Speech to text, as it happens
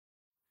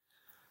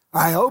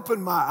I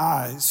opened my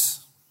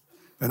eyes,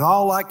 and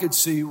all I could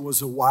see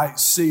was a white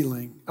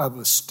ceiling of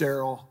a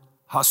sterile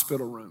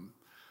hospital room.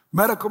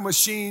 Medical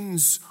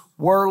machines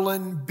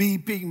whirling,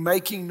 beeping,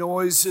 making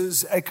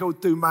noises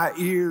echoed through my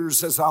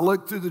ears. As I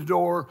looked through the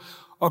door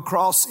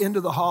across into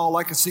the hall,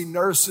 I could see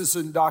nurses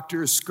and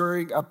doctors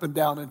scurrying up and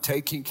down and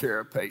taking care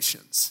of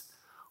patients.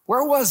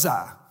 Where was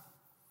I?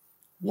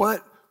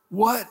 What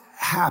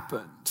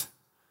happened?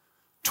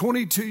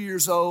 22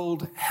 years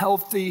old,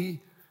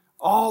 healthy,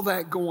 all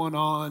that going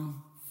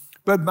on,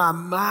 but my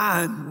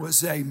mind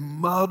was a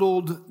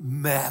muddled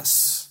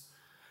mess.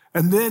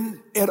 And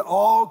then it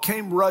all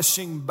came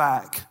rushing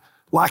back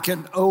like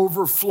an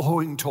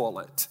overflowing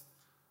toilet.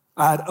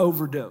 I had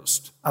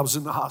overdosed. I was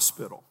in the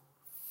hospital.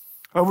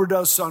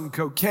 Overdosed on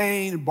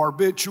cocaine,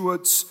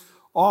 barbiturates,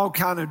 all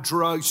kind of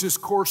drugs,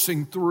 just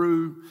coursing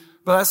through.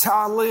 But that's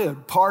how I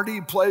lived.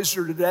 Party,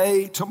 pleasure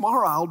today.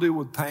 Tomorrow I'll deal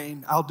with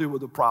pain. I'll deal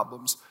with the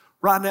problems.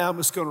 Right now I'm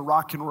just going to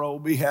rock and roll,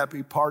 be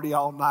happy, party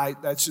all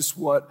night. That's just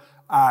what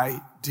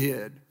I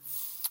did.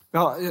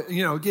 Now,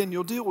 again,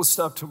 you'll deal with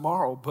stuff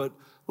tomorrow, but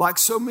like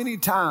so many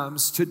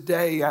times,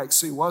 today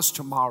actually was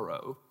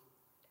tomorrow.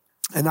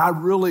 And I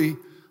really,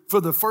 for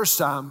the first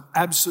time,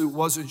 absolutely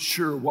wasn't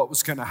sure what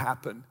was going to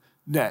happen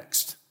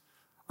next.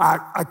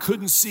 I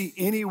couldn't see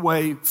any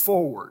way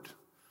forward,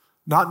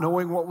 not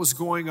knowing what was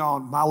going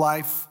on. My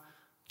life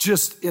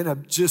just hit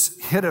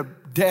a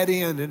dead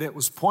end, and it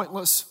was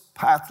pointless,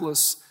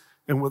 pathless,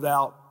 and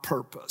without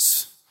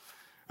purpose.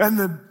 And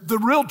the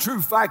real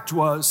true fact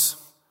was,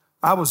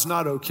 I was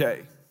not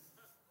okay.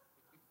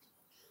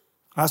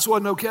 I just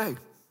wasn't okay.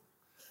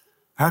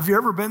 Have you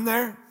ever been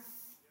there?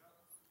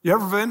 You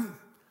ever been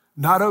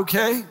not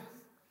okay?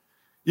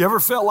 You ever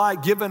felt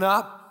like giving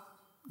up,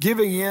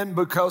 giving in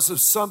because of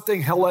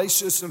something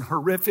hellacious and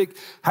horrific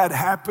had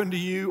happened to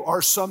you,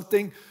 or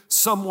something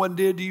someone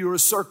did to you, or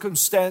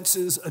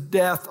circumstances, a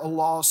death, a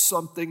loss,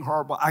 something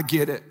horrible? I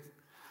get it,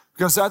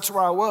 because that's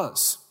where I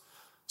was.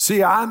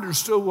 See, I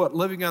understood what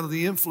living under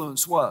the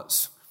influence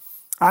was.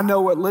 I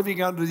know what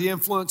living under the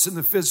influence in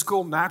the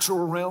physical,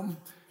 natural realm,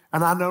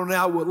 and I know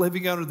now what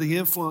living under the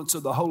influence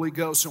of the Holy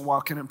Ghost and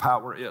walking in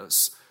power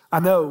is. I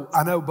know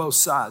both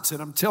sides,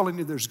 and I'm telling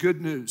you there's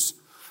good news,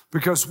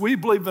 because we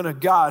believe in a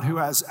God who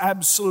has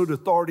absolute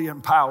authority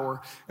and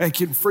power and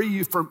can free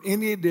you from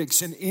any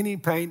addiction, any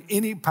pain,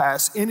 any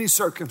past, any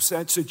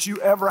circumstance that you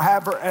ever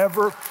have or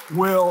ever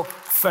will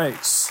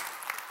face.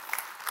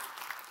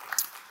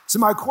 So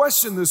my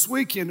question this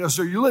weekend is,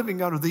 are you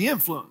living under the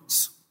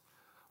influence?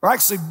 Or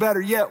actually,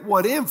 better yet,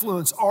 what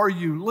influence are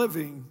you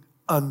living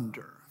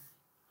under?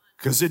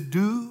 Because it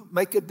do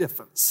make a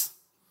difference.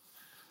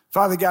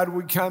 Father God,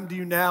 we come to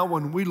you now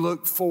when we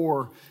look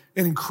for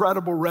an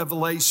incredible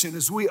revelation.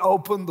 As we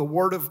open the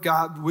Word of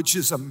God, which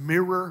is a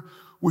mirror,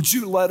 would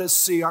you let us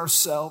see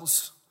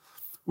ourselves?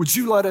 Would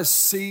you let us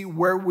see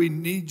where we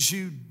need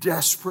you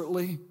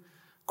desperately?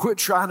 Quit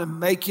trying to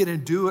make it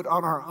and do it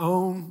on our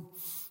own.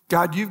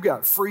 God, you've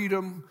got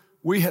freedom.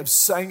 We have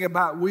sang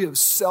about, we have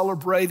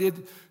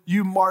celebrated.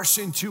 You marched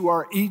into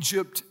our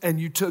Egypt and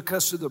you took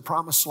us to the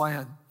promised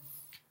land.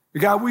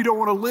 God, we don't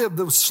want to live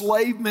the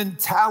slave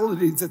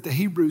mentality that the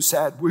Hebrews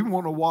had. We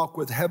want to walk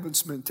with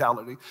heaven's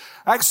mentality.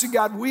 Actually,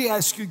 God, we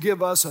ask you to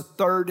give us a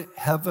third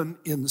heaven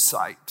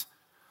insight.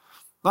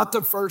 Not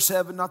the first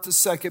heaven, not the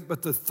second,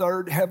 but the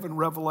third heaven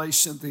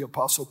revelation the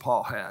Apostle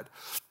Paul had.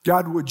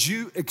 God, would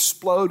you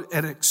explode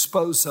and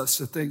expose us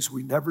to things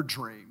we never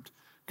dreamed?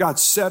 God,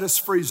 set us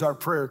free is our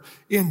prayer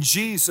in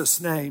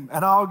Jesus' name.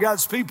 And all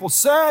God's people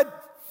said,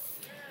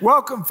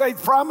 welcome,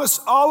 Faith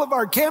Promise, all of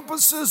our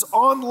campuses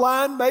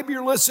online. Maybe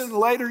you're listening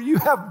later. You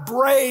have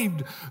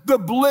braved the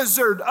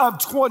blizzard of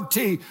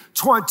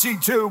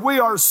 2022. We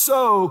are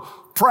so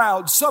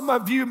proud. Some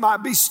of you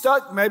might be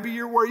stuck. Maybe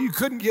you're where you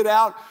couldn't get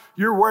out.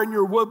 You're wearing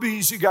your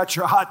whoopies. You got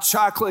your hot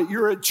chocolate.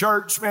 You're at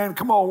church, man.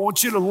 Come on, I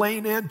want you to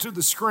lean into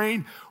the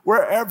screen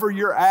wherever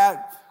you're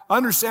at.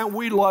 Understand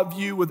we love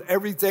you with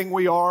everything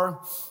we are,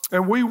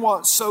 and we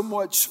want so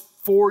much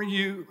for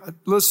you.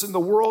 Listen, the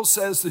world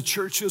says the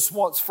church just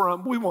wants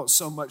from. We want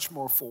so much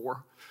more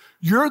for.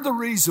 You're the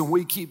reason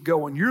we keep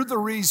going. You're the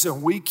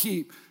reason we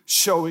keep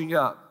showing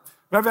up.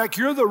 Matter of fact,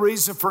 you're the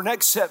reason for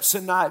Next Steps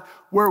tonight,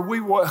 where we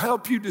will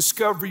help you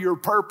discover your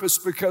purpose,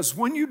 because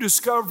when you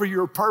discover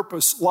your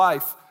purpose,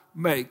 life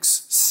makes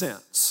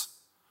sense.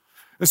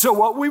 And so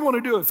what we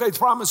want to do at Faith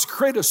Promise,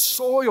 create a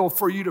soil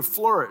for you to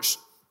flourish.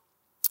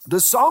 The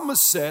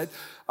psalmist said,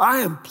 I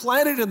am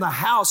planted in the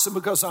house, and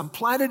because I'm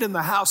planted in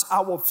the house,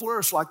 I will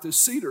flourish like the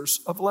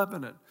cedars of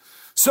Lebanon.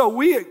 So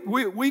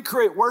we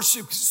create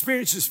worship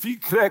experiences for you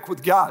to connect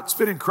with God. It's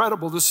been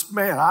incredible.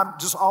 I'm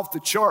just off the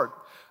chart.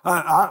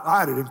 I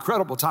had an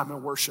incredible time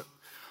in worship.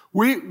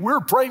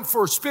 We're praying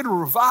for a spirit of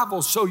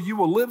revival so you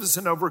will live as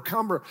an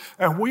overcomer,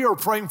 and we are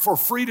praying for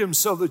freedom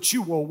so that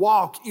you will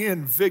walk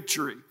in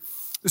victory.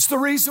 It's the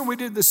reason we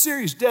did the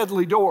series,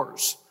 Deadly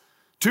Doors.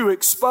 To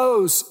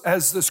expose,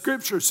 as the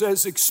scripture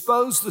says,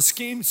 expose the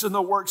schemes and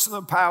the works and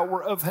the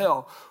power of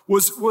hell.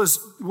 Was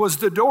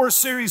the Door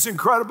series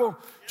incredible?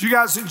 Did you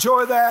guys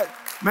enjoy that?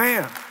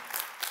 Man.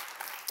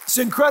 It's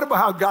incredible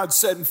how God's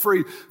setting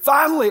free.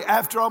 Finally,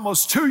 after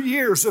almost 2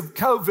 years of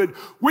COVID,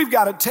 we've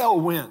got a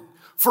tailwind.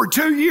 For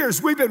 2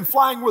 years, we've been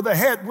flying with a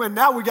headwind.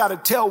 Now we got a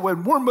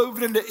tailwind. We're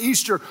moving into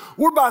Easter.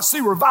 We're about to see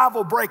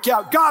revival break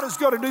out. God is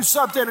going to do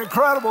something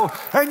incredible,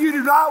 and you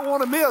do not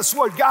want to miss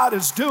what God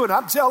is doing.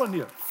 I'm telling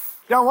you.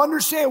 Now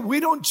understand,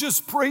 we don't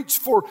just preach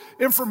for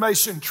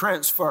information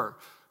transfer.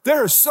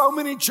 There are so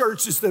many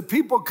churches that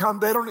people come,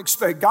 they don't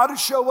expect God to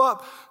show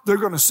up. They're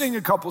going to sing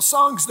a couple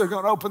songs. They're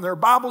going to open their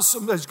Bibles.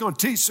 Somebody's going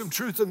to teach some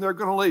truth, and they're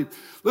going to leave.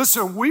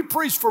 Listen, we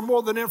preach for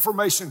more than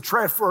information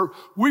transfer.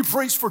 We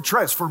preach for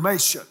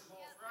transformation.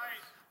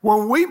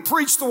 When we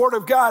preach the Word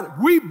of God,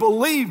 we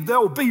believe there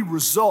will be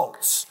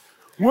results.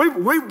 We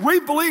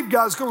believe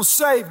God's going to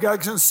save,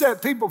 God's going to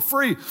set people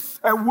free.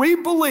 And we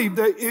believe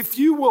that if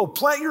you will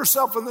plant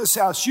yourself in this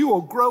house, you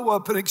will grow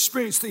up and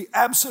experience the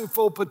absolute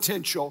full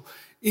potential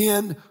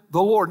in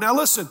the Lord. Now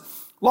listen,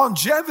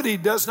 longevity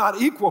does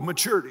not equal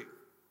maturity.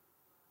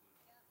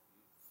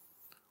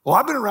 Well,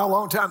 I've been around a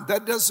long time.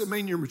 That doesn't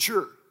mean you're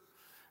mature.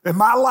 And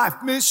my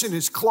life mission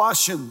is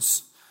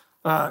Colossians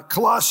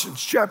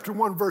chapter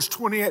 1, verse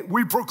 28.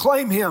 We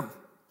proclaim him,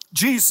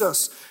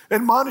 Jesus,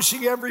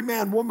 admonishing every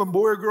man, woman,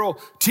 boy, or girl,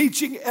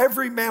 teaching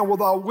every man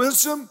with all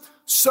wisdom,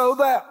 so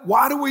that,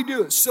 why do we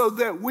do it? So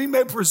that we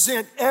may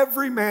present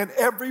every man,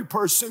 every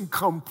person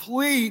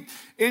complete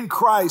in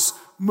Christ,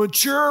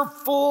 mature,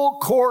 full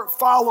court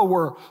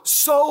follower,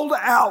 sold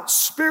out,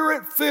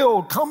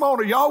 spirit-filled. Come on,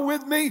 are y'all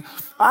with me?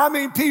 I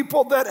mean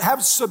people that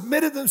have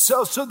submitted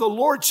themselves to the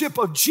lordship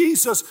of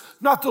Jesus,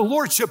 not the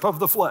lordship of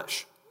the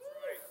flesh.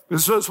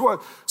 So it's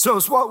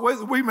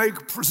what we may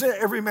present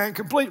every man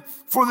complete.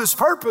 For this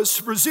purpose,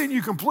 to present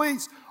you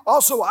complete.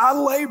 Also, I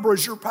labor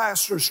as your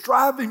pastor,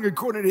 striving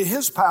according to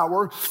his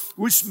power,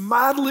 which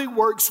mightily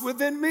works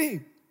within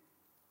me.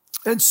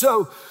 And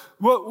so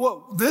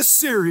what this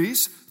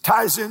series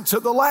ties into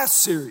the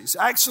last series.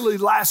 Actually,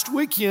 last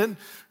weekend,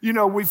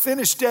 we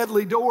finished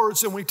Deadly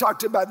Doors and we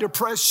talked about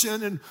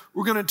depression, and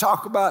we're going to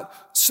talk about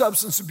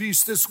substance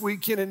abuse this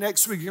weekend, and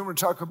next week we're going to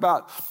talk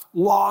about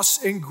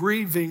loss and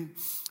grieving.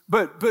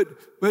 But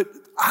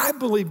I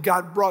believe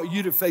God brought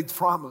you to Faith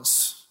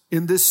Promise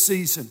in this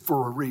season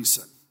for a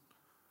reason.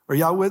 Are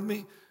y'all with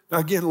me? Now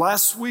again,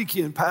 last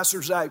weekend,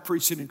 Pastor Zach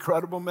preached an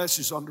incredible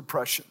message on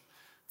depression.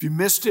 If you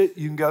missed it,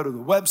 you can go to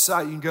the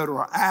website, you can go to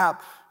our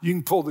app, you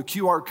can pull the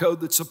QR code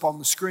that's up on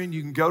the screen,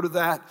 you can go to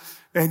that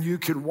and you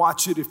can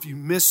watch it if you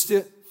missed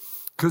it.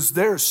 Because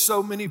there are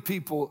so many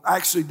people,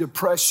 actually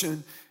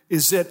depression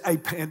is at a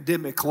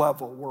pandemic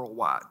level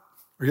worldwide.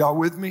 Are y'all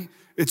with me?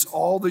 It's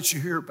all that you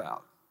hear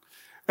about.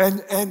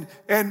 And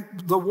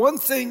the one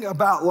thing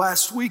about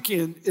last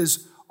weekend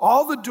is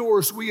all the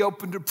doors we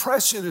open,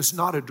 depression is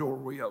not a door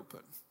we open.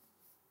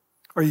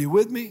 Are you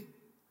with me?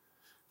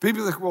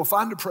 People think, well, if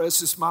I'm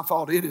depressed, it's my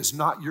fault. It is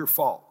not your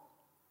fault.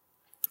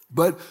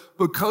 But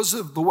because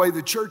of the way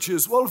the church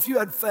is, well, if you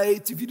had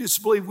faith, if you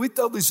just believe, we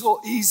throw these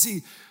little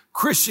easy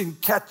Christian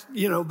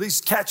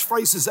these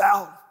catchphrases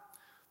out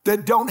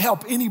that don't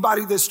help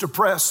anybody that's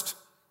depressed.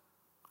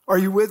 Are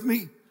you with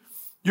me?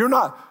 You're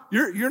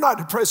not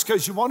depressed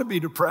because you want to be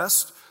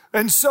depressed.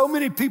 And so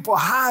many people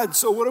hide.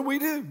 So what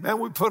do? Man,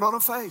 we put on a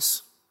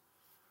face.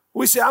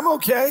 We say, I'm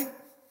okay.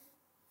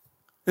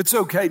 It's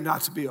okay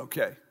not to be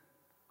okay.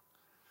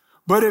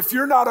 But if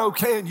you're not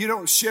okay and you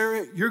don't share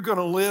it, you're going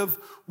to live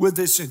with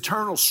this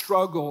internal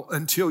struggle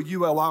until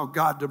you allow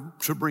God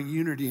to bring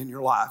unity in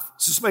your life.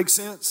 Does this make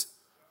sense?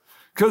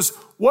 Because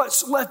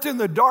what's left in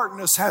the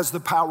darkness has the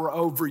power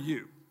over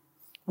you.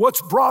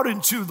 What's brought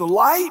into the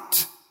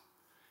light,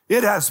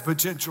 it has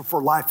potential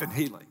for life and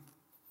healing.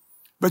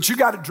 But you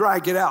got to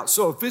drag it out.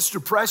 So if it's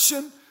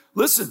depression,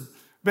 listen,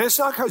 man, it's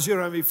not because you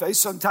don't have any faith.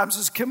 Sometimes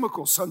it's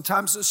chemical.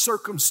 Sometimes it's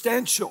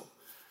circumstantial.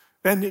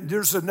 And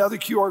there's another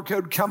QR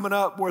code coming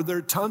up where there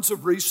are tons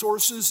of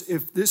resources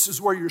if this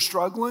is where you're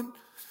struggling.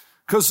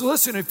 Because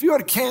listen, if you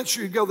had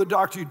cancer, you'd go to the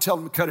doctor, you'd tell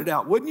them to cut it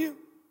out, wouldn't you?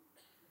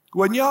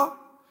 Wouldn't y'all?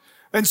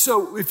 And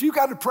so if you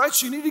got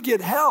depression, you need to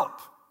get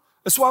help.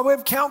 That's why we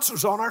have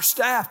counselors on our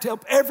staff to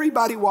help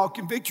everybody walk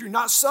in victory,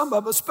 not some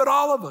of us, but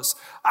all of us.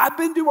 I've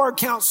been to our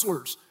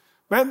counselors.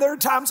 Man, there are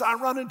times I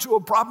run into a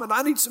problem and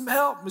I need some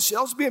help.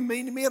 Michelle's being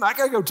mean to me and I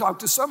got to go talk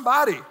to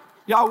somebody.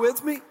 Y'all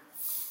with me?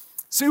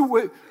 See,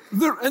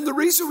 and the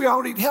reason we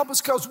all need help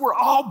is because we're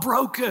all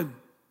broken.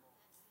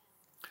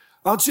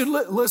 I want you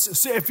to listen.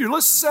 See, if you're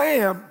listening,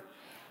 Sam,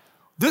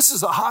 this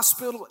is a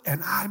hospital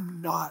and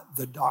I'm not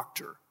the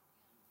doctor.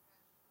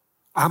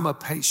 I'm a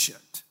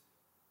patient.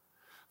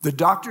 The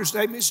doctor's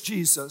name is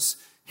Jesus.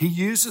 He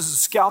uses a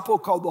scalpel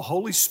called the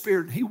Holy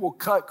Spirit. He will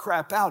cut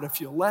crap out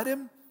if you let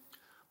him.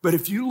 But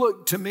if you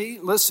look to me,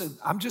 listen,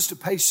 I'm just a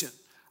patient.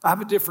 I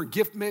have a different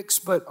gift mix,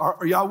 but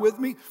are y'all with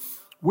me?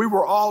 We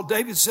were all,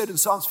 David said in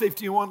Psalms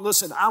 51,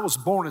 listen, I was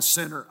born a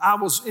sinner. I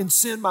was in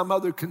sin. My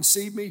mother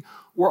conceived me.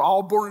 We're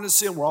all born in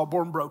sin. We're all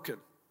born broken.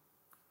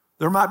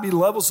 There might be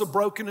levels of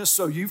brokenness,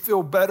 so you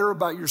feel better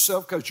about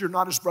yourself because you're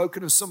not as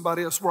broken as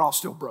somebody else. We're all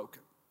still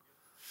broken.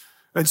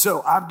 And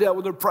so I've dealt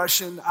with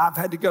depression. I've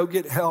had to go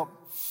get help.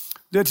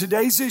 That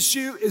today's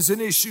issue is an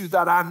issue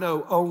that I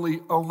know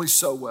only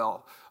so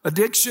well.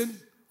 Addiction,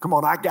 come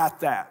on, I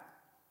got that.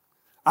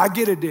 I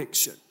get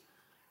addiction.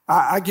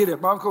 I get it.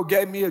 My uncle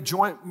gave me a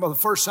joint the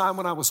first time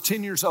when I was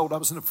 10 years old. I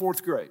was in the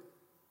 4th grade.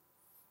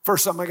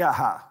 First time I got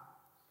high.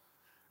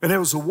 And it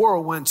was a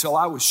whirlwind till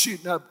I was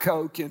shooting up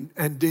coke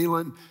and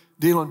dealing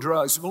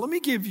drugs. Well, let me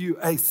give you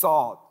a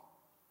thought.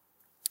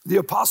 The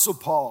Apostle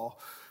Paul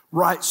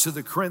writes to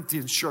the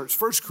Corinthians church,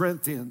 1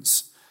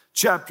 Corinthians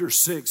chapter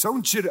 6. I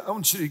want you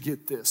to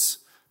get this.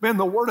 Man,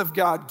 the Word of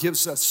God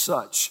gives us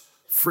such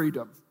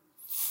freedom.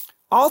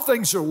 All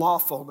things are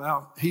lawful.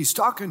 Now, he's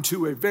talking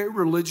to a very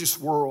religious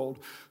world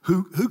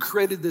who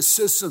created the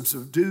systems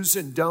of do's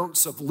and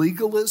don'ts of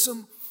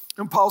legalism.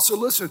 And Paul said,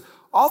 listen,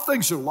 all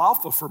things are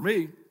lawful for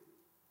me,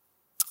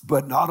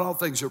 but not all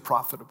things are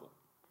profitable.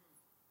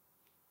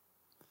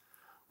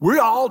 We're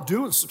all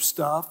doing some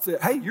stuff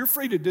that, hey, you're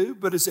free to do,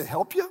 but does it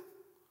help you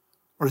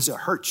or does it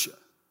hurt you?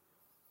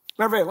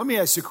 Matter of fact, let me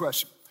ask you a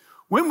question.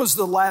 When was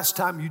the last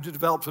time you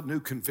developed a new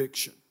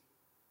conviction?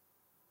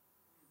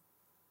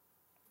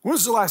 When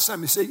was the last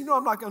time you said,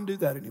 I'm not going to do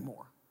that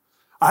anymore?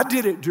 I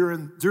did it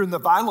during the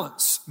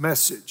violence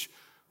message.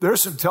 There are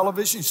some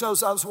television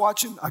shows I was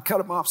watching. I cut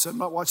them off, said, I'm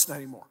not watching that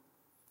anymore.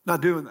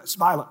 Not doing that. It's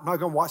violent. I'm not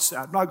going to watch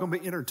that. I'm not going to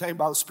be entertained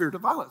by the spirit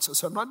of violence. I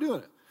said, I'm not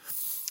doing it.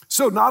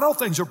 So not all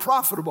things are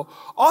profitable.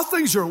 All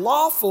things are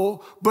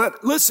lawful,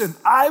 but listen,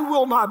 I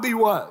will not be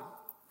what?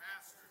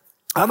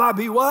 I'll not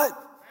be what?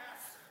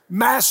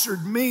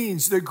 Mastered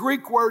means the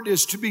Greek word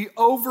is to be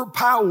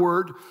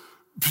overpowered,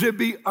 to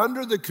be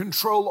under the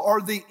control or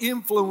the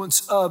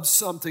influence of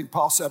something.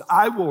 Paul said,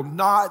 I will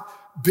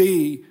not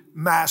be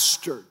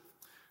mastered.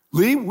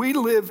 Lee, we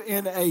live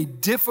in a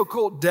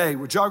difficult day.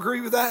 Would y'all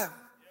agree with that?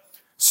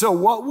 So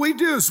what we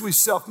do is we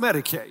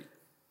self-medicate.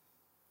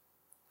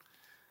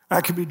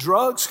 That could be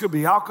drugs, could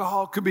be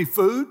alcohol, could be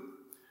food,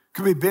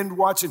 could be binge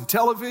watching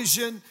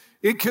television.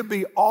 It could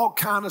be all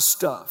kind of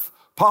stuff.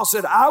 Paul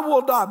said, I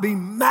will not be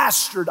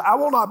mastered. I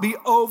will not be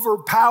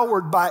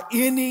overpowered by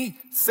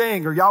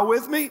anything. Are y'all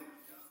with me?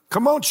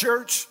 Come on,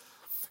 church.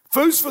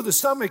 Food's for the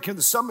stomach and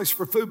the stomach's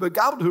for food, but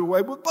God will do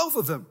away with both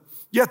of them.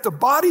 Yet the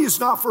body is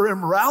not for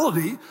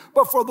immorality,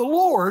 but for the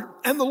Lord,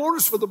 and the Lord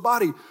is for the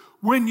body.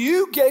 When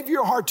you gave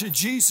your heart to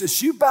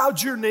Jesus, you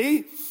bowed your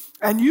knee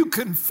and you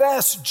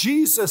confessed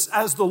Jesus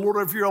as the Lord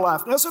of your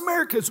life. Now, as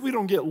Americans, we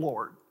don't get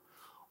Lord.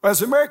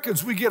 As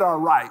Americans, we get our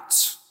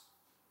rights.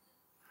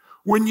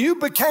 When you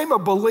became a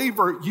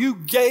believer, you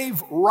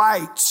gave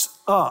rights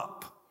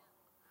up.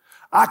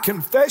 I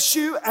confess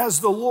you as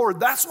the Lord.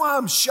 That's why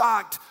I'm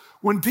shocked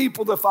when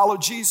people that follow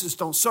Jesus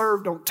don't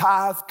serve, don't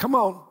tithe. Come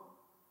on.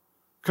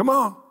 Come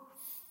on.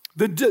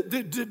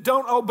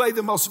 Don't obey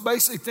the most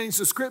basic things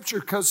of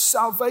Scripture, because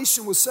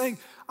salvation was saying,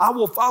 I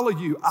will follow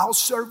you. I'll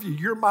serve you.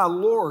 You're my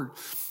Lord.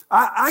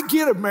 I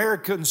get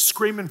Americans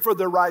screaming for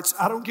their rights.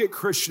 I don't get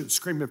Christians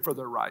screaming for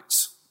their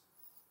rights.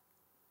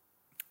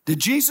 Did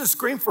Jesus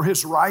scream for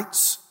his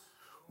rights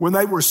when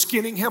they were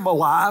skinning him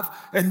alive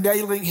and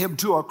nailing him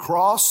to a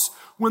cross?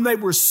 When they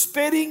were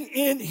spitting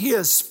in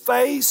his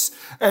face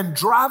and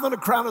driving a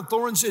crown of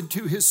thorns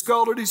into his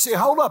skull? Did he say,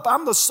 hold up,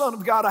 I'm the Son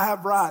of God, I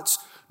have rights?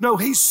 No,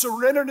 he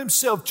surrendered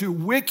himself to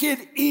wicked,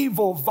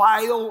 evil,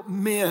 vile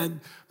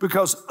men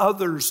because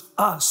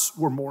us,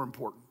 were more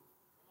important.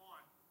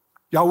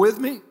 Y'all with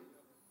me?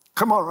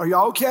 Come on, are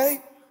y'all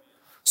okay?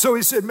 So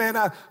he said, man,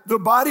 the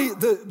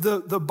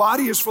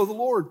body is for the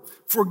Lord.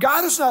 For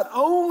God has not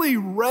only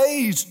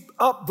raised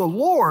up the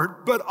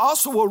Lord, but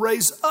also will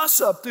raise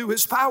us up through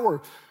his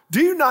power. Do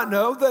you not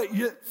know that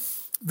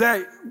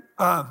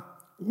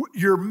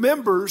your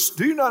members,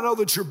 do you not know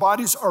that your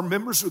bodies are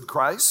members with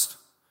Christ?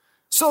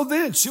 So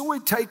then, should we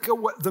take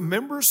the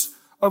members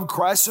of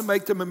Christ and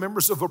make them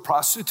members of a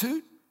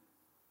prostitute?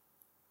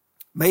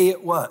 May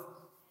it what?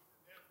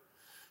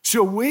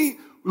 Shall we,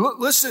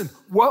 listen,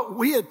 what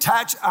we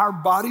attach our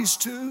bodies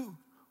to,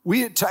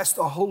 we attach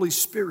the Holy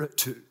Spirit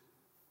to.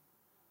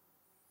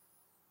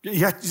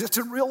 You have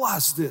to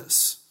realize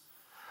this.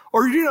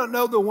 Or you do not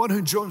know the one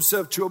who joins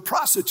himself to a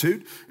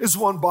prostitute is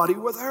one body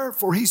with her,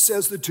 for he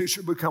says the two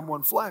should become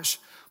one flesh.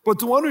 But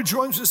the one who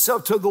joins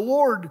himself to the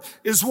Lord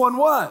is one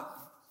what?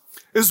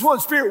 Is one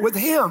spirit with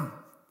him.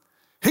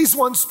 He's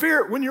one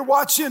spirit. When you're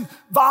watching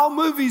vile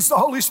movies, the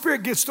Holy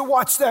Spirit gets to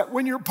watch that.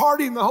 When you're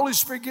partying, the Holy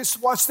Spirit gets to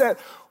watch that.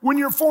 When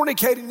you're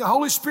fornicating, the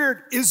Holy Spirit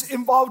is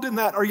involved in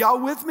that. Are y'all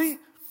with me?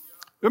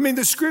 I mean,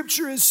 the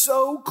scripture is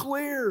so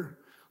clear.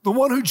 The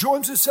one who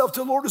joins himself to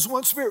the Lord is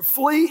one spirit.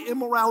 Flee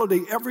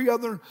immorality. Every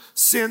other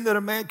sin that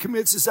a man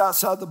commits is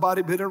outside the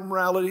body, but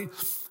immorality.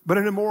 But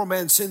an immoral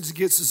man sins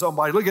against his own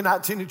body. Look at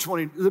 19 and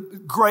 20, the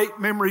great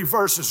memory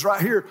verses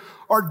right here.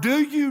 Or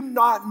do you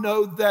not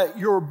know that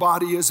your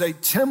body is a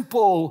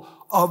temple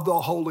of the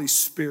Holy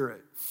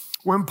Spirit?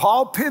 When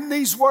Paul penned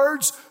these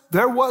words,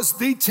 there was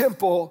the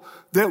temple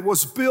that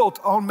was built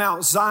on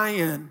Mount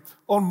Zion,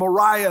 on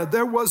Moriah.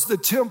 There was the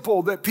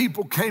temple that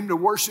people came to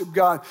worship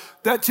God.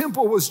 That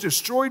temple was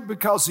destroyed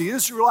because the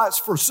Israelites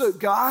forsook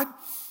God.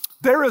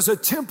 There is a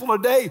temple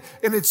today,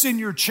 and it's in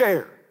your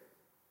chair.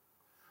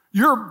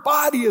 Your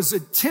body is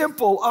a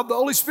temple of the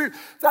Holy Spirit.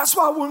 That's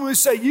why when we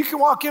say you can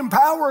walk in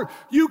power,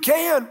 you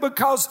can,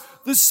 because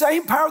the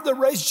same power that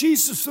raised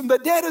Jesus from the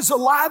dead is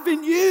alive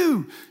in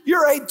you.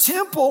 You're a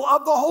temple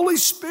of the Holy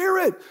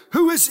Spirit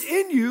who is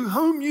in you,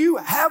 whom you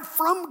have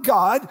from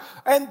God,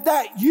 and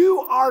that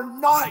you are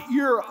not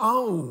your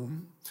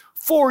own,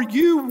 for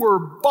you were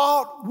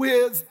bought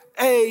with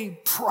a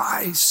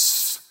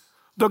price.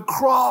 The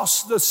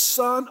cross, the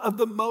Son of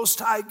the Most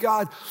High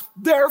God.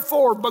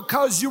 Therefore,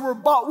 because you were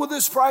bought with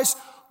this price,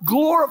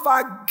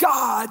 glorify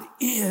God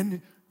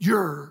in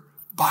your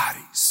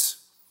bodies.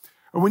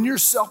 And when you're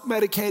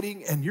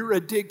self-medicating and you're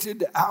addicted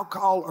to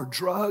alcohol or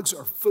drugs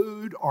or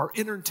food or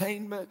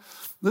entertainment,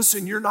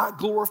 listen, you're not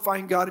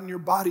glorifying God in your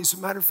body. As a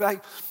matter of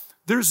fact,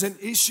 there's an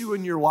issue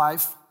in your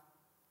life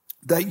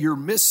that you're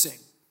missing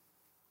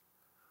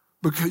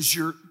because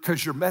you're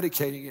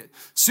medicating it.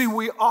 See,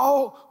 we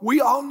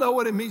all know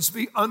what it means to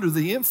be under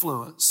the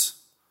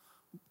influence.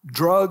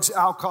 Drugs,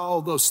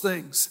 alcohol, those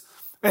things.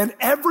 And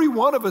every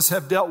one of us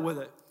have dealt with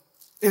it.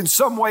 In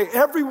some way,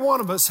 every one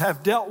of us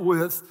have dealt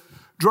with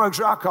drugs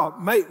or alcohol.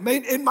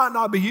 It might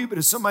not be you, but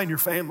it's somebody in your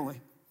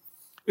family.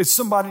 It's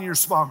somebody in your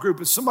small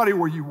group. It's somebody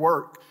where you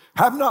work.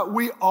 Have not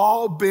we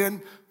all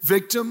been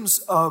victims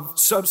of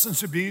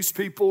substance abuse,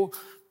 people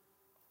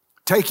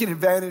taking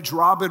advantage,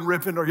 robbing,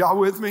 ripping? Are y'all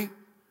with me?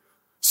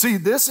 See,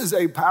 this is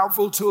a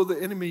powerful tool the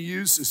enemy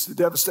uses to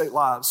devastate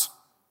lives.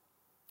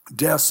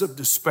 Deaths of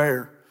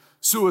despair,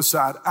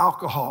 suicide,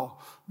 alcohol,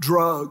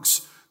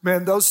 drugs.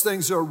 Man, those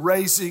things are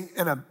raising.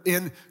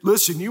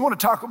 Listen, you want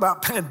to talk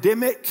about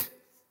pandemic?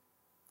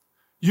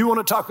 You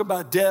want to talk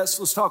about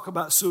deaths? Let's talk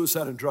about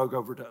suicide and drug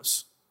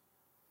overdose.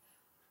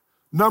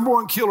 Number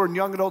one killer in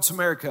young adults in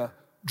America,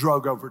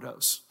 drug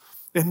overdose.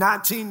 In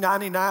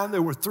 1999,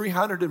 there were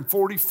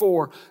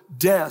 344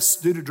 deaths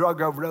due to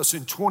drug overdose.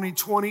 In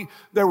 2020,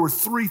 there were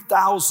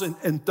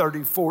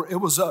 3,034. It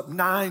was up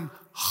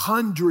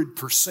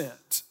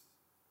 900%.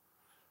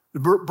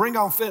 Bring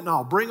on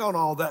fentanyl. Bring on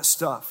all that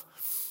stuff.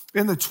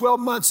 In the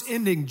 12 months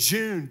ending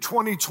June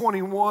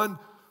 2021,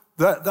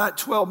 that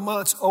 12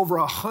 months, over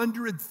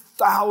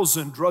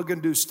 100,000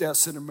 drug-induced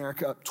deaths in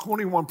America, up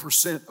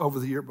 21% over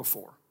the year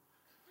before.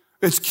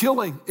 It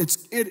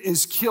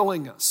is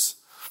killing us.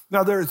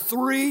 Now, there are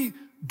three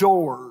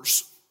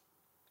doors,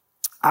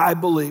 I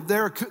believe.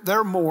 There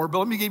are more, but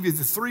let me give you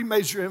the three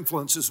major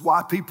influences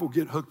why people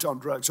get hooked on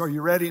drugs. Are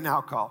you ready? In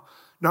alcohol.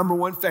 Number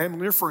one,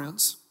 family or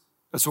friends.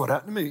 That's what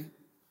happened to me.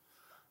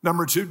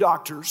 Number two,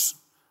 doctors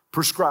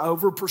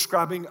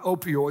over-prescribing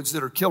opioids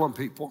that are killing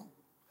people.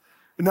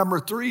 And number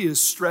three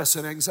is stress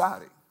and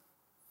anxiety.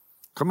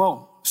 Come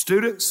on,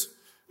 students.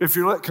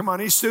 Come on,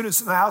 any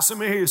students in the house, let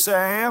me hear you say,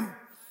 I am.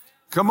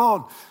 Come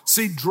on.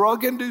 See,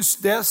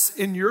 drug-induced deaths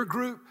in your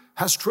group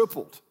has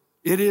tripled.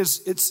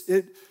 It's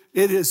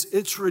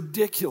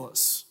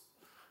ridiculous.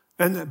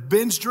 And the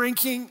binge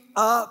drinking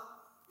up,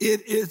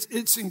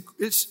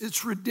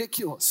 it's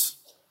ridiculous.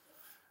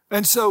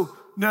 And so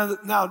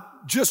now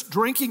just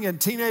drinking in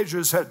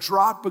teenagers had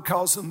dropped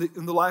because in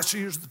the last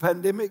few years of the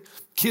pandemic,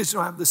 kids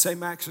don't have the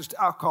same access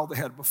to alcohol they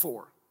had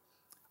before.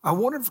 I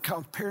wonder if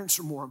parents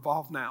are more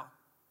involved now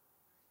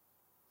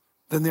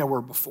than they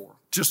were before.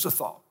 Just a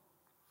thought.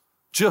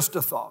 Just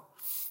a thought.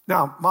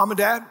 Now, mom and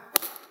dad,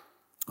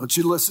 I want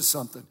you to listen to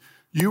something.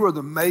 You are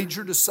the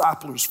major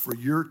disciplers for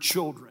your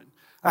children.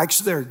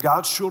 Actually, they're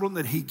God's children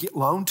that He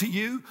loaned to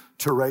you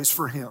to raise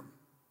for Him.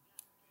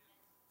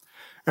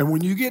 And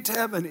when you get to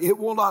heaven, it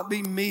will not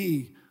be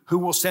me who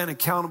will stand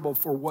accountable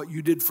for what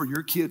you did for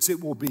your kids.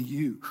 It will be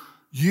you.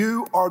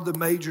 You are the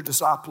major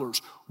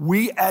disciplers.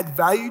 We add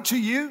value to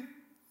you.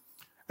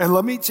 And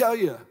let me tell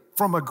you,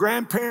 from a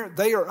grandparent,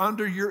 they are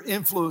under your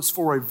influence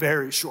for a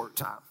very short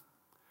time.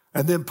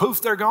 And then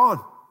poof, they're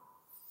gone.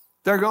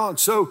 They're gone.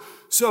 So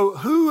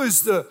who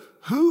is the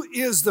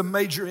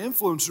major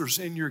influencers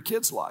in your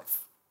kids' life?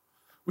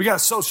 We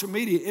got social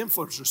media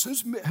influencers.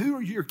 Who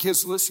are your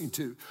kids listening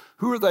to?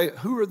 Who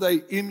are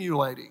they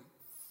emulating?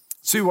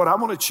 See, what I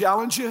want to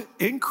challenge you,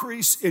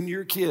 increase in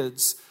your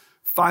kids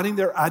finding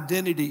their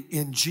identity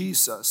in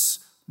Jesus,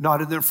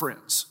 not in their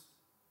friends.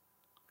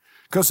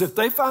 Because if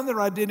they find their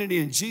identity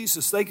in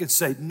Jesus, they can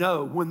say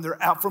no when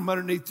they're out from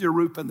underneath your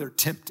roof and they're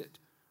tempted.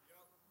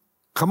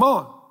 Come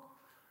on.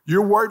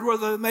 You're worried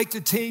whether they make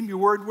the team. You're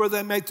worried whether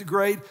they make the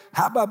grade.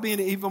 How about being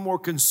even more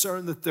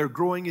concerned that they're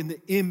growing in the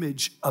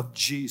image of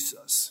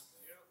Jesus?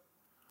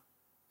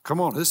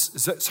 Come on.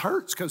 This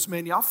hurts because,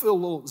 man, y'all feel a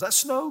little, is that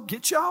snow?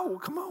 Get y'all? Well,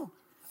 come on.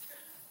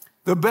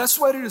 The best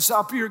way to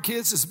disciple your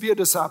kids is to be a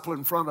disciple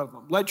in front of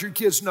them. Let your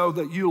kids know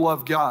that you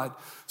love God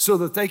so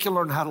that they can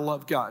learn how to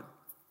love God.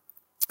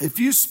 If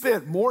you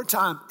spent more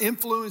time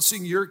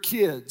influencing your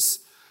kids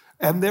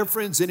and their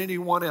friends than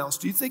anyone else,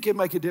 do you think it'd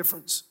make a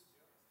difference?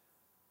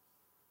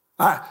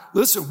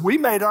 Listen, we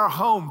made our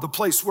home the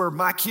place where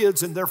my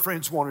kids and their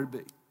friends wanted to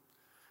be.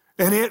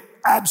 And it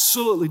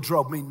absolutely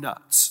drove me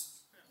nuts.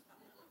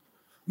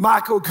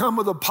 Michael would come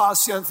with a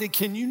posse and think,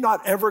 can you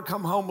not ever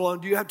come home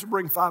alone? Do you have to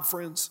bring 5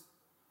 friends?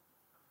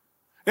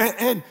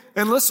 And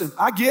listen,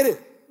 I get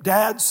it.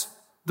 Dads,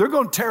 they're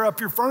going to tear up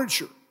your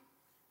furniture.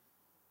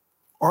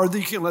 or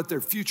you can let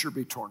their future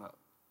be torn up.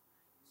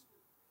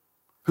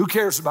 Who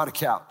cares about a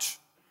couch?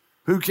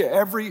 Who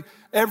cares?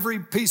 Every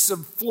piece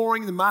of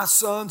flooring that my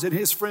sons and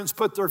his friends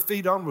put their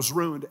feet on was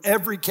ruined.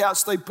 Every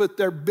couch they put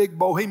their big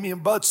bohemian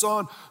butts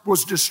on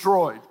was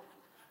destroyed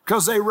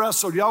because they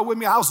wrestled. Y'all with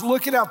me? I was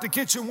looking out the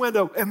kitchen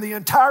window and the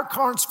entire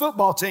Carnes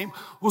football team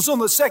was on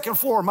the second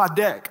floor of my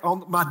deck,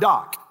 on my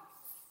dock.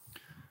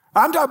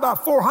 I'm talking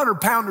about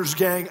 400-pounders,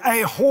 gang,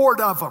 a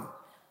horde of them.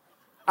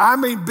 I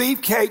mean,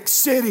 Beefcake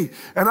City.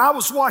 And I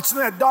was watching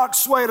that dock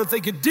sway and I'm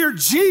thinking, dear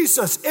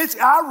Jesus,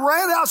 I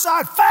ran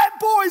outside, fat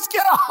boys,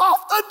 get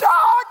off the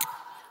dock.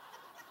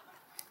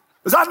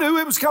 Because I knew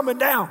it was coming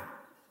down.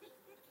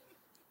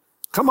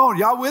 Come on,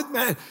 y'all with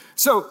me?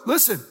 So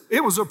listen,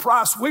 it was a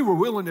price we were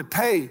willing to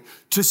pay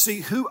to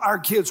see who our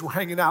kids were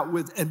hanging out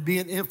with and be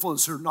an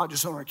influencer, not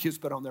just on our kids,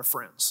 but on their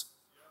friends.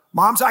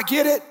 Moms, I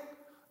get it.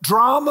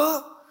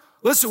 Drama.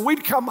 Listen,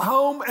 we'd come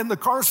home and the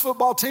Carnes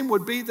football team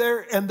would be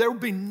there and there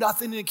would be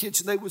nothing in the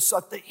kitchen. They would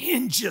suck the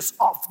hinges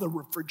off the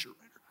refrigerator.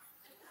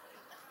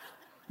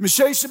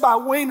 Michelle used to buy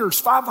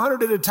wieners,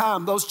 500 at a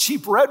time. Those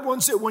cheap red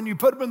ones that when you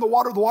put them in the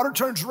water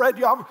turns red.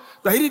 Y'all,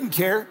 they didn't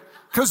care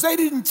because they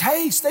didn't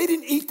taste. They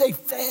didn't eat, they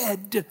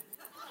fed.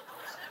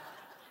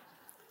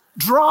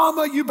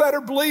 Drama, you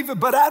better believe it,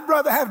 but I'd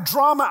rather have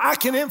drama I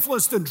can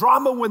influence than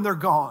drama when they're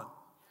gone.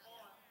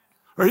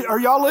 Are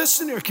y'all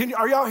listening? Or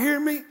are y'all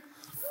hearing me?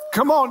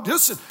 Come on,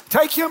 listen,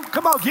 take him,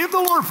 come on, give the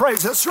Lord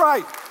praise, that's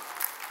right.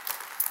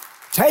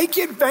 Take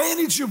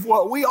advantage of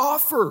what we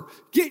offer.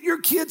 Get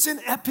your kids in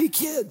Epi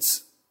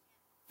Kids.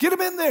 Get them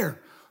in there.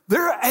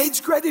 They're an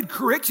age-graded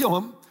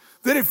curriculum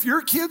that if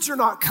your kids are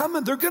not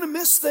coming, they're gonna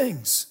miss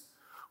things.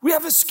 We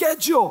have a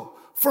schedule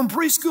from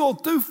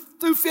preschool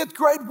through fifth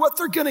grade, what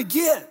they're gonna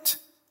get.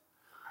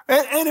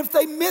 And if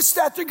they miss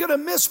that, they're going to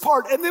miss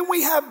part. And then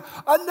we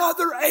have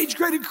another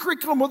age-graded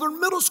curriculum where they're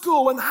middle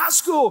school and high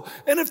school.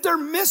 And if they're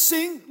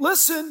missing,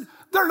 listen,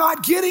 they're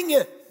not getting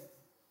it.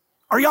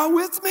 Are y'all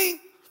with me?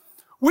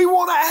 We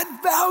want to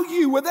add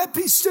value with EP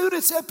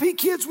students, EP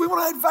kids. We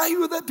want to add value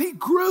with EP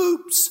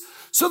groups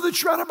so that you're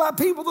surrounded by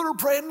people that are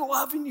praying and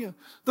loving you.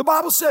 The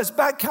Bible says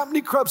bad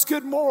company corrupts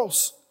good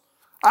morals.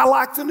 I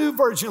like the New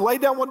Version. Lay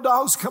down with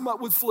dogs, come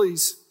up with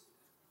fleas.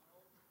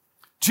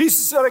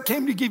 Jesus said, I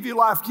came to give you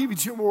life, give it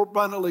to you more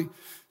abundantly.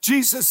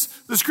 Jesus,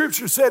 the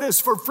scripture said,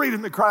 it's for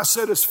freedom that Christ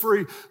set us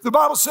free. The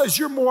Bible says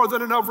you're more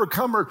than an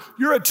overcomer.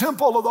 You're a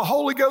temple of the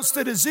Holy Ghost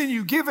that is in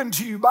you, given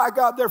to you by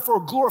God.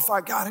 Therefore,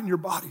 glorify God in your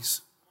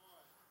bodies.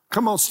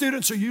 Come on,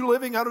 students, are you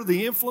living under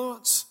the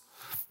influence?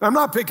 I'm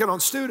not picking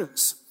on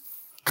students.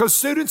 Because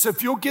students,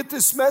 if you'll get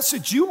this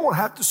message, you won't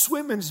have to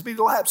swim in as many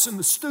laps in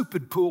the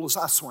stupid pool as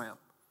I swam.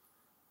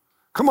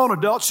 Come on,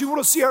 adults, you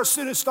want to see our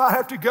students not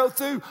have to go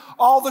through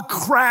all the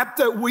crap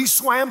that we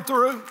swam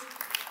through?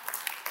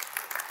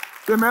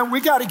 Then, man, we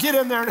got to get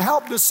in there and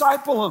help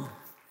disciple them.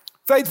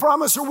 Faith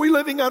Promise, are we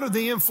living under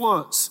the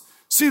influence?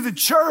 See, the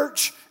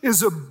church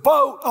is a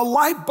boat, a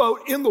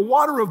lifeboat in the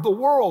water of the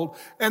world,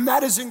 and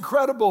that is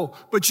incredible.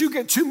 But you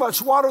get too much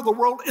water of the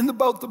world in the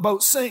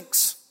boat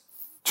sinks.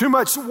 Too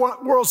much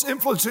world's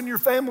influence in your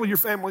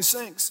family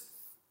sinks.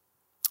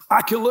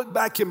 I can look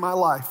back in my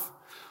life,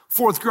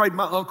 fourth grade,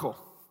 my uncle.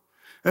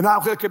 And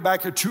I'll look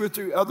back at 2 or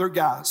 3 other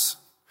guys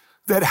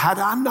that had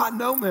I not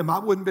known them, I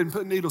wouldn't have been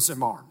putting needles in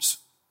my arms.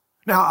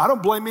 Now, I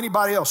don't blame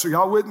anybody else. Are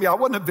y'all with me? I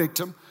wasn't a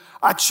victim.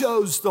 I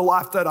chose the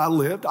life that I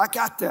lived. I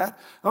got that.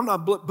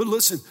 But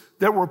listen,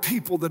 there were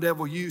people the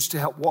devil used to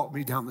help walk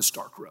me down this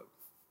dark road.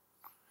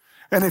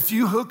 And if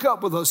you hook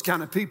up with those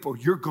kind of people,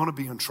 you're going to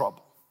be in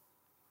trouble.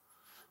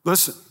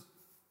 Listen,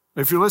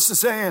 if you're listening,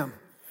 say I am.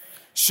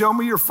 Show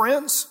me your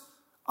friends,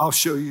 I'll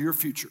show you your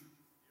future.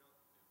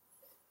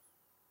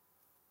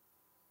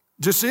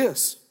 Just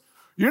is.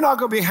 You're not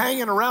going to be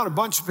hanging around a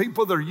bunch of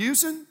people that are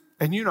using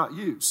and you not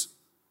use.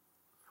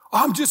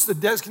 I'm just the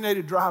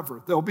designated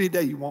driver. There'll be a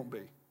day you won't be.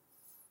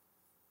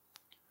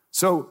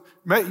 So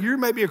you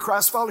may be a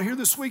Christ follower here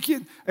this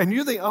weekend and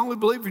you're the only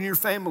believer in your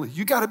family.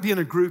 You got to be in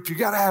a group. You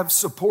got to have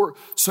support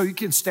so you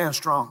can stand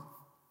strong.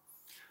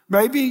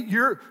 Maybe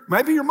your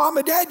mom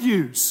and dad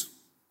use.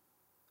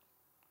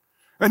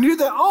 And you're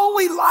the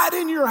only light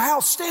in your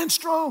house. Stand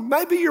strong.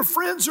 Maybe your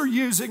friends are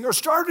using or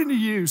starting to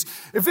use.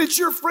 If it's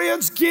your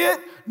friends, get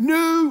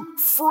new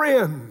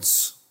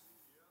friends.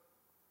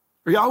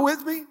 Are y'all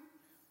with me?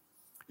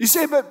 You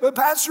say, but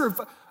Pastor,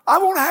 I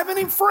won't have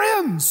any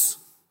friends.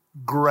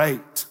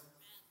 Great.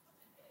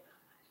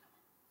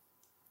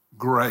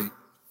 Great.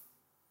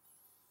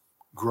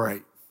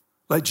 Great.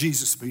 Let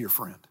Jesus be your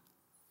friend.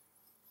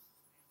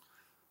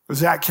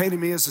 Zach came to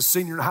me as a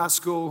senior in high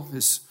school.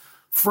 His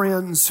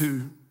friends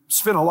who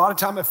spent a lot of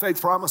time at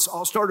Faith Promise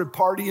all started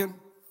partying. And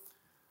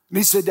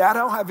he said, Dad, I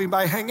don't have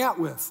anybody to hang out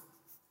with.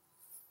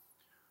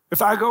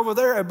 If I go over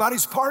there,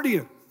 everybody's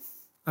partying.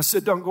 I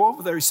said, don't go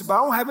over there. He said, but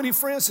I don't have any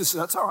friends. I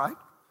said, that's all right.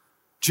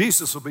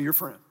 Jesus will be your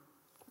friend.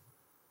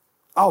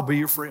 I'll be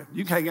your friend.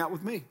 You can hang out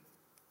with me.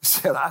 He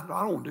said, I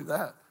don't want to do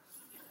that.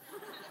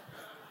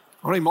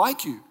 I don't even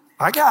like you.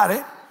 I got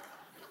it.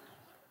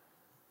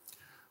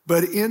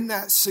 But in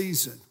that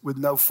season with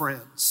no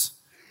friends,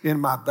 in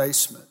my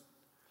basement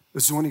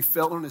is when he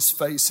fell on his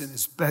face in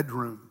his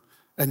bedroom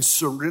and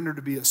surrendered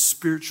to be a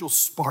spiritual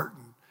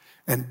Spartan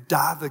and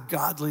die the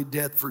godly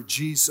death for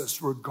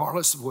Jesus,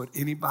 regardless of what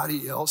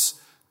anybody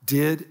else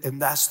did.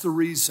 And that's the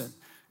reason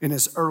in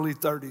his early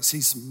 30s,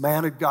 he's a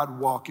man of God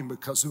walking,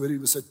 because when he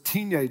was a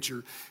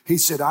teenager, he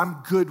said,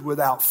 I'm good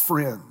without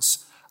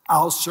friends.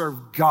 I'll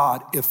serve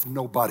God if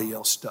nobody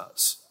else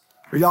does.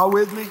 Are y'all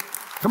with me?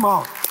 Come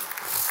on.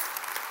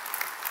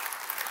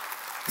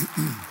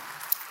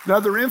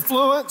 Another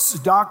influence,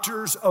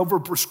 doctors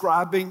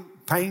overprescribing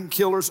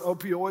painkillers,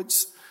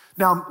 opioids.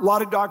 Now, a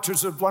lot of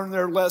doctors have learned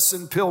their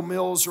lesson. Pill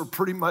mills are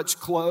pretty much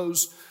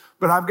closed.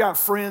 But I've got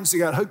friends that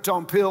got hooked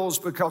on pills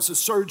because of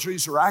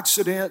surgeries or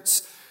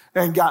accidents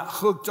and got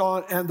hooked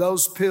on, and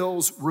those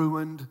pills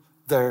ruined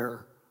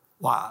their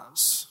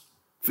lives.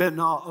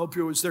 Fentanyl,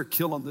 opioids, they're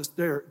killing this.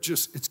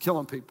 It's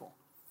killing people.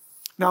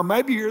 Now,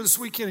 maybe you're here this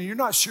weekend and you're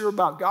not sure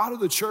about God or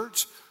the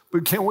church,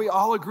 but can we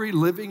all agree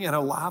living in a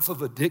life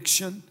of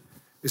addiction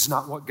is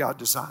not what God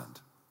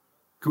designed?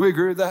 Can we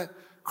agree with that?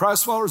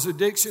 Christ followers'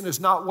 addiction is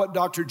not what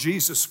Dr.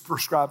 Jesus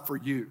prescribed for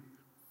you.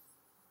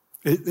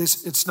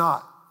 It's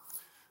not.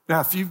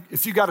 Now,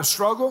 if you got a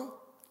struggle,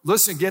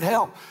 listen, get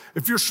help.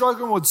 If you're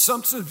struggling with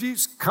substance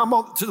abuse, come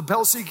on to the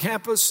Pell City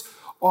campus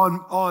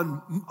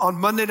on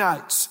Monday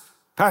nights.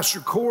 Pastor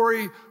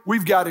Corey,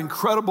 we've got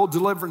incredible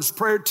deliverance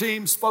prayer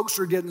teams. Folks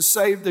are getting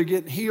saved, they're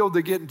getting healed,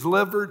 they're getting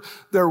delivered,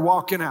 they're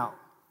walking out.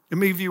 Let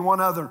me give you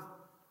one other.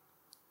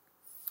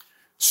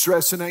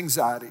 Stress and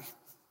anxiety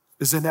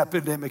is an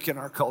epidemic in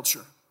our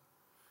culture.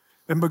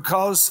 And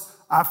because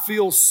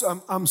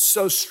I'm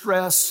so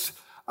stressed,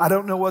 I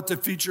don't know what the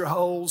future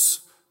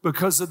holds.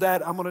 Because of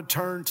that, I'm going to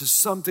turn to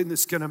something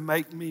that's going to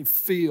make me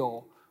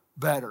feel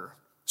better.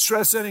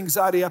 Stress and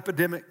anxiety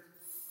epidemic.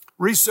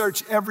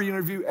 Research, every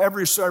interview,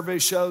 every survey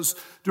shows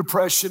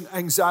depression,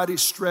 anxiety,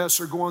 stress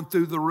are going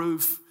through the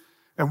roof.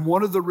 And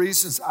one of the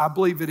reasons I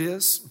believe it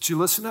is, but you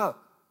listen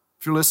up.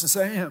 If you're listening,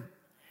 say him.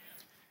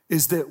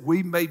 Is that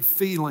we made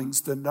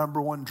feelings the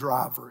number one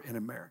driver in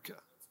America.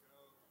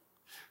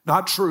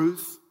 Not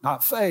truth,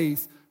 not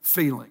faith,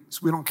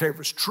 feelings. We don't care if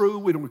it's true.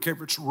 We don't care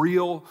if it's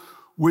real.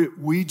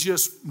 We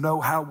just know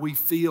how we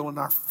feel, and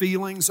our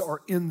feelings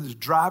are in the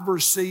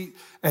driver's seat,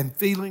 and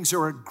feelings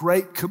are a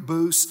great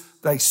caboose.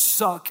 They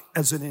suck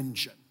as an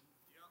engine.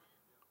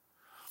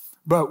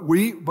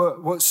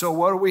 So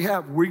what do we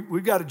have?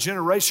 We've got a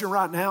generation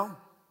right now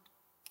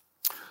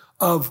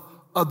of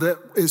that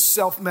is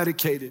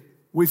self-medicated.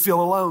 We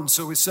feel alone,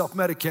 so we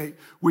self-medicate.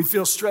 We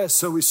feel stressed,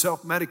 so we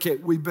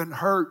self-medicate. We've been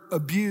hurt,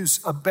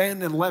 abused,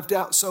 abandoned, left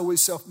out, so we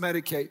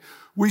self-medicate.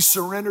 We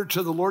surrender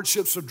to the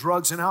lordships of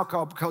drugs and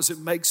alcohol because it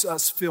makes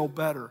us feel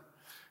better.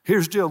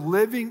 Here's the deal.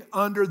 Living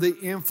under the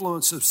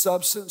influence of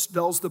substance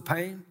dulls the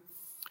pain,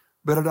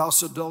 but it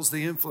also dulls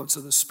the influence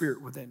of the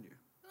Spirit within you.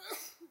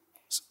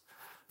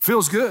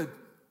 Feels good.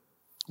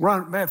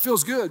 Man, it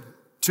feels good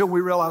till we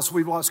realize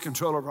we've lost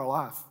control of our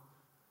life.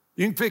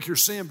 You can pick your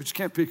sin, but you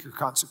can't pick your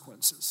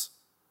consequences.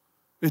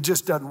 It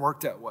just doesn't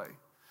work that way.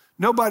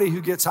 Nobody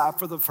who gets high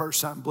for the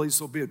first time believes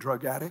they'll be a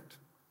drug addict.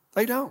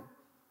 They don't.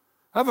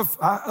 I have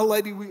a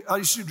lady I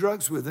used to do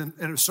drugs with in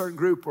a certain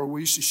group where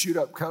we used to shoot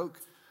up coke,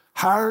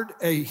 hired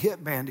a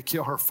hitman to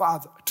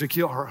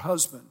kill her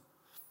husband,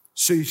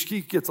 so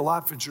she could get the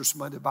life insurance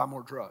money to buy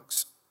more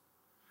drugs.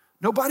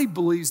 Nobody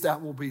believes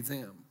that will be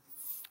them.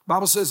 The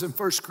Bible says in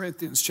 1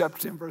 Corinthians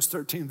chapter 10, verse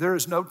 13, there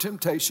is no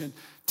temptation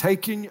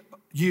taking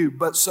you,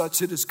 but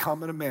such it is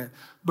common to man.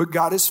 But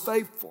God is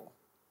faithful.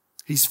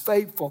 He's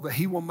faithful that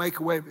he will make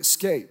a way of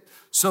escape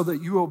so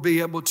that you will be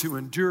able to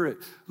endure it.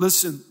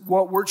 Listen,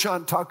 what we're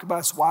trying to talk about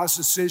is wise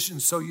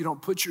decisions so you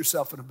don't put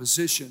yourself in a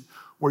position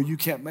where you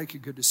can't make a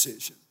good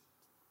decision.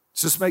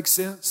 Does this make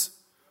sense?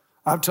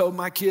 I've told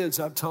my kids,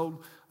 I've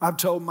told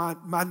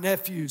my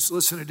nephews,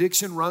 listen,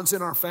 addiction runs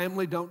in our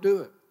family, don't do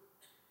it.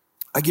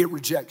 I get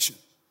rejection.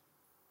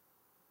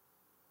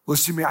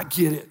 Listen to me, I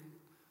get it.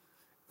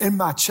 In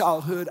my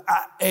childhood,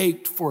 I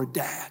ached for a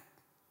dad.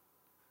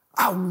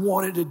 I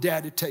wanted a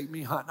dad to take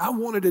me hunting. I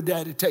wanted a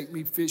dad to take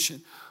me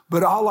fishing.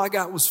 But all I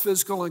got was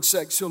physical and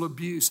sexual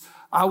abuse.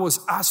 I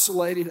was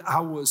isolated. I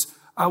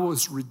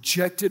was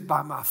rejected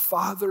by my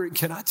father. And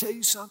can I tell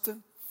you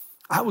something?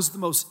 I was the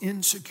most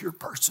insecure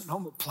person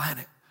on the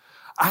planet.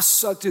 I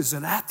sucked as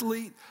an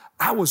athlete.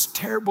 I was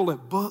terrible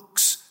at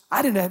books.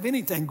 I didn't have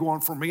anything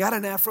going for me. I had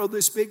an afro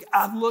this big.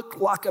 I looked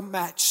like a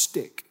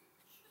matchstick.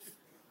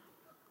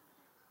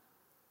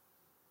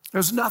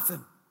 There's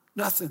nothing.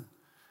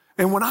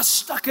 And when I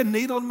stuck a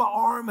needle in my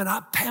arm and I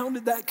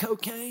pounded that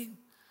cocaine,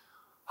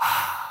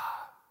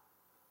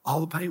 all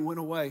the pain went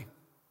away.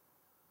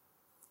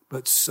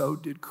 But so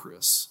did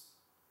Chris.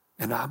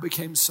 And I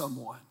became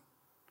someone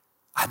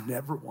I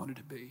never wanted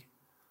to be.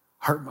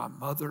 I hurt my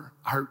mother.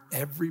 I hurt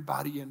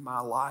everybody in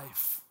my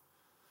life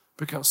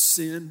because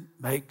sin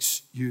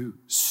makes you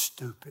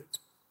stupid.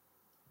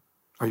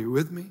 Are you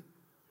with me?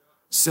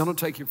 Sin will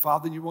take you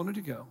farther than you wanted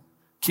to go,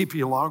 keep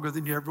you longer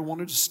than you ever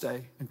wanted to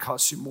stay, and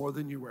cost you more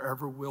than you were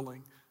ever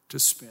willing to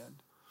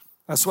spend.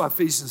 That's why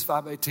Ephesians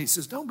 5:18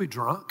 says, don't be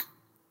drunk.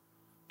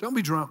 Don't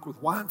be drunk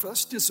with wine, for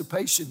that's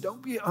dissipation.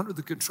 Don't be under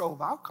the control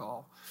of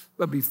alcohol,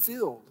 but be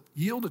filled,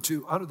 yielded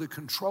to, under the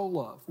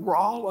control of. We're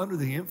all under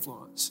the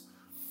influence.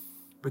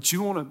 But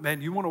you want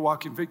to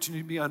walk in victory,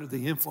 you need to be under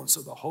the influence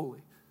of the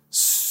Holy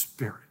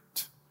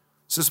Spirit.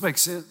 Does this make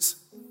sense?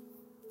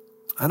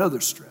 I know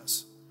there's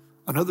stress.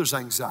 I know there's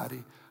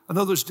anxiety. I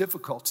know there's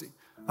difficulty.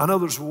 I know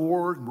there's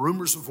war and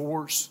rumors of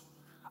wars.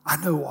 I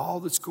know all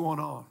that's going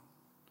on.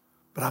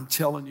 But I'm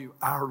telling you,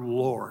 our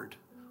Lord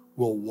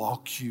will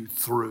walk you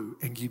through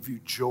and give you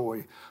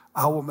joy.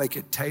 I will make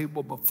a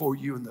table before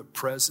you in the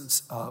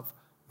presence of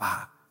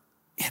my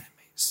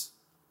enemies.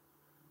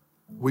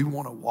 We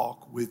want to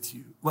walk with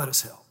you. Let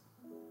us help.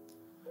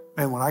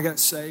 Man, when I got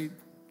saved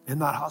in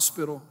that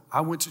hospital,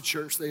 I went to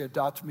church. They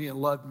adopted me and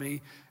loved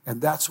me.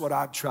 And that's what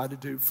I've tried to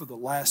do for the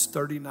last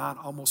 39,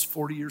 almost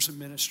 40 years of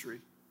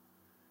ministry,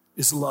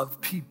 is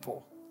love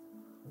people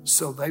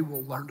so they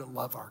will learn to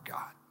love our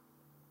God.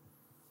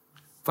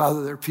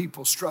 Father, there are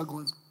people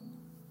struggling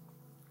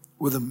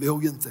with a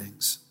million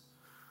things.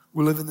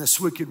 We live in this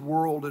wicked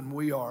world and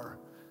we are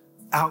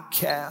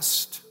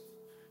outcast.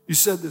 You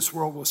said this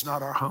world was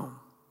not our home.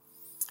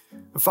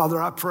 But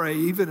Father, I pray,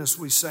 even as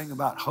we sang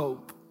about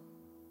hope,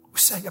 we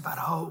sang about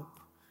hope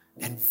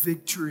and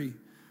victory.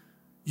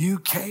 You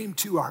came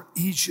to our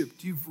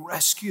Egypt. You've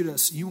rescued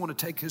us. And you want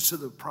to take us to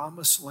the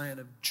promised land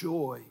of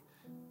joy,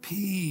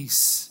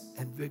 peace,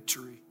 and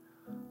victory.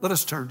 Let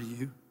us turn to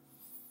you.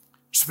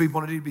 Some people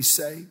need to be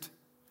saved.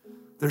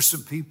 There's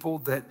some people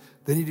that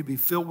they need to be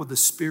filled with the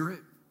Spirit.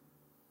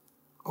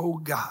 Oh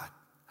God,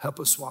 help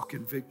us walk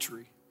in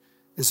victory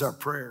is our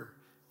prayer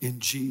in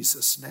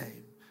Jesus'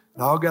 name.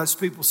 And all God's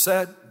people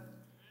said,